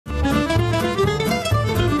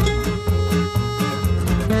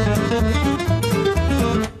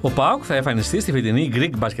Ο ΠΑΟΚ θα εμφανιστεί στη φετινή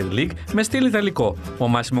Greek Basket League με στυλ ιταλικό. Ο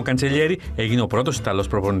Μάσιμο Καντσελιέρι έγινε ο πρώτος Ιταλός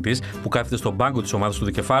προπονητής που κάθεται στον πάγκο της ομάδας του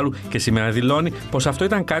δικεφάλου και σήμερα δηλώνει πως αυτό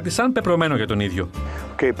ήταν κάτι σαν πεπρωμένο για τον ίδιο.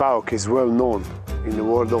 Okay, PAOK is well known in the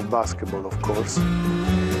world of basketball, of course.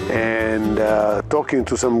 And talking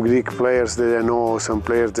to some Greek players that I know, some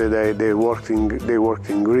players that they worked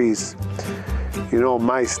in Greece, you know,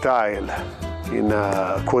 my style, in a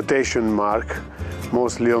quotation mark,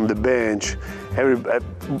 mostly on the bench,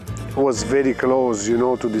 was very close, you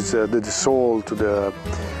know, to this, the soul, to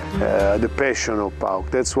the passion of PAOK.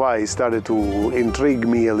 That's why it started to intrigue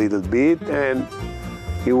me a little bit, and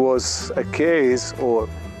it was a case, or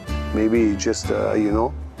maybe just, you know,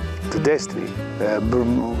 the destiny.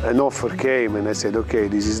 An offer came and I said, okay,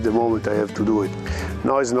 this is the moment I have to do it.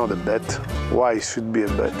 No, it's not a bet. Why it should be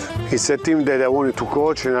a bet? It's a team that I wanted to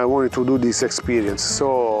coach and I wanted to do this experience. So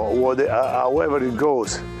however it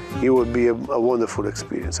goes, it will be a wonderful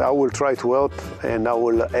experience. I will try to help and I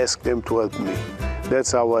will ask them to help me.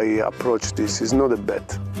 That's how I approach this. It's not a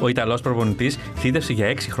bet. Ο Ιταλός προπονητής θύτευσε για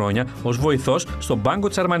 6 χρόνια ως βοηθός στον πάγκο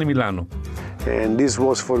της Αρμάνι Μιλάνο. And this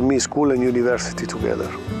was for me school and university together.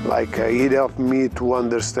 Like it helped me to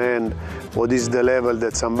understand what is the level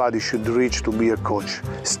that somebody should reach to be a coach.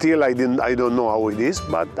 Still I don't know how it is,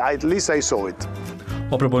 but at least I saw it.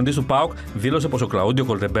 Ο προπονητής του ΠΑΟΚ δήλωσε πως ο Κλαούντιο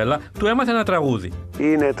Κολτεμπέλα του έμαθε ένα τραγούδι.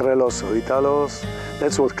 Είναι τρελός ο Ιταλός.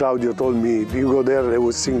 That's what Claudio told me. You go there, they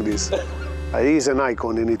would sing this. He's an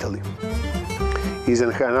icon in Italy. He's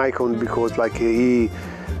an icon because like he,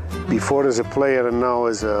 before as a player and now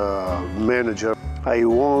as a manager, I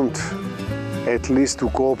want at least to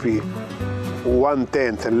copy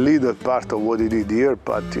 1/10, a little part of what he did here,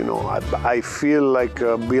 but you know, I feel like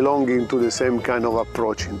belonging to the same kind of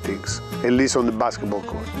approach in things, at least on the basketball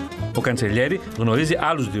court. Ο Καντσελιέρι γνωρίζει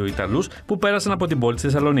άλλους 2 Ιταλούς που πέρασαν από την πόλη της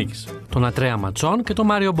Θεσσαλονίκης, τον Ατρέα Ματσόν και τον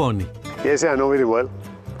Μάριο Μπόνι. Yes, I know very well.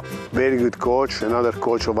 Very good coach, another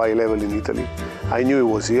coach of high level in Italy. I knew he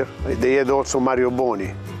was here. They had also Mario Boni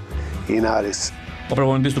in Aris. Ο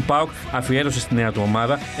προπονητής του ΠΑΟΚ αφιέρωσε στη νέα του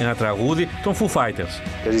ομάδα ένα τραγούδι των Foo Fighters.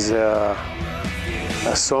 There is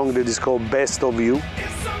a song that is called Best of You.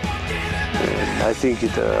 And I think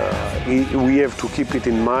we have to keep it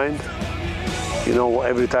in mind, you know,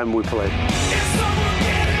 every time we play.